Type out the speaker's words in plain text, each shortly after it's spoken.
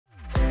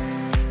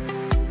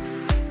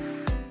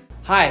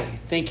Hi,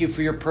 thank you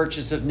for your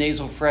purchase of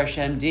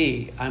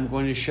NasalFreshMD. I'm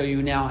going to show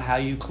you now how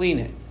you clean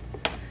it.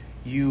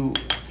 You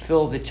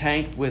fill the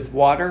tank with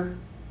water,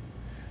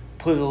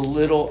 put a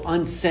little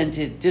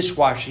unscented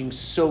dishwashing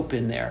soap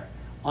in there.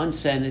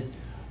 Unscented.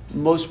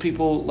 Most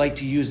people like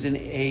to use an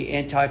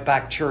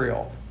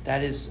antibacterial.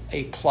 That is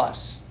a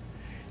plus.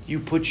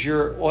 You put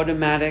your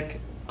automatic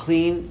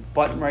clean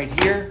button right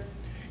here.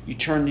 You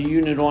turn the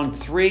unit on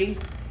 3,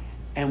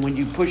 and when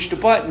you push the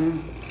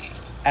button,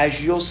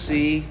 as you'll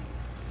see,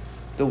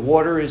 the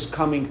water is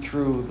coming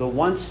through the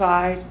one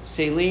side,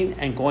 saline,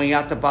 and going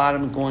out the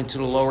bottom and going to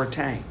the lower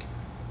tank.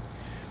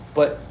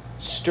 But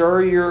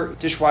stir your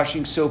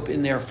dishwashing soap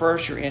in there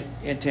first, your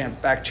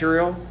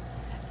antibacterial,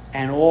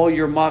 and all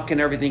your muck and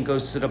everything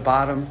goes to the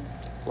bottom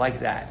like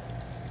that.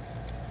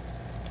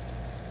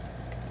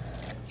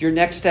 Your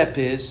next step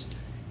is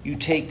you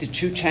take the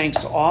 2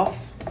 tanks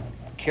off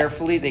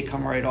carefully, they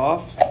come right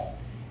off,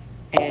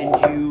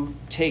 and you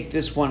take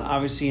this one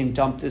obviously and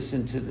dump this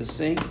into the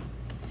sink.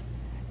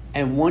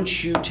 And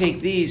once you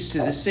take these to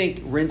the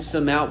sink, rinse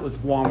them out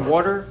with warm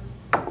water,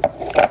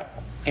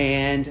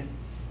 and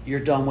you're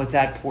done with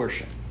that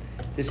portion.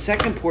 The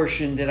second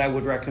portion that I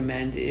would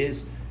recommend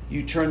is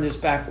you turn this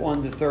back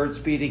on the 3rd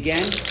speed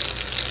again,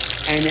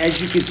 and as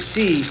you can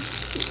see,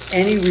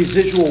 any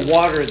residual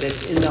water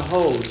that's in the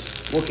hose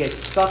will get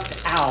sucked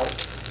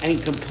out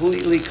and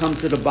completely come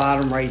to the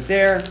bottom right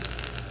there,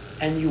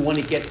 and you want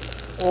to get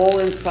all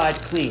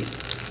inside clean.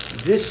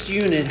 This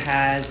unit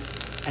has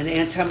an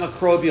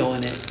antimicrobial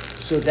in it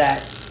so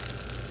that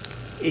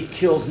it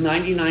kills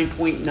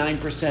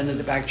 99.9% of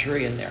the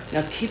bacteria in there.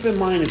 Now keep in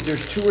mind, if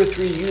there's 2 or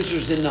 3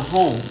 users in the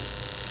home,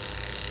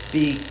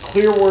 the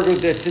clear water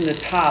that's in the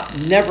top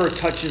never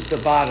touches the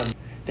bottom.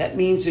 That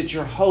means that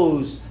your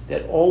hose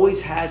that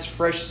always has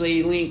fresh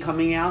saline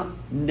coming out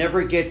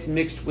never gets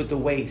mixed with the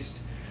waste.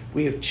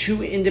 We have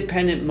 2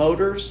 independent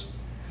motors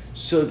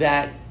so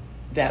that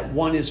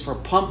one is for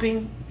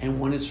pumping and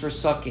one is for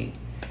sucking.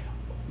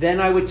 Then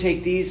I would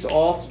take these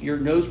off, your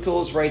nose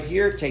pillows right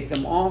here, take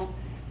them off,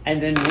 and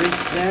then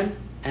rinse them,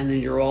 and then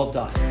you're all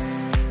done.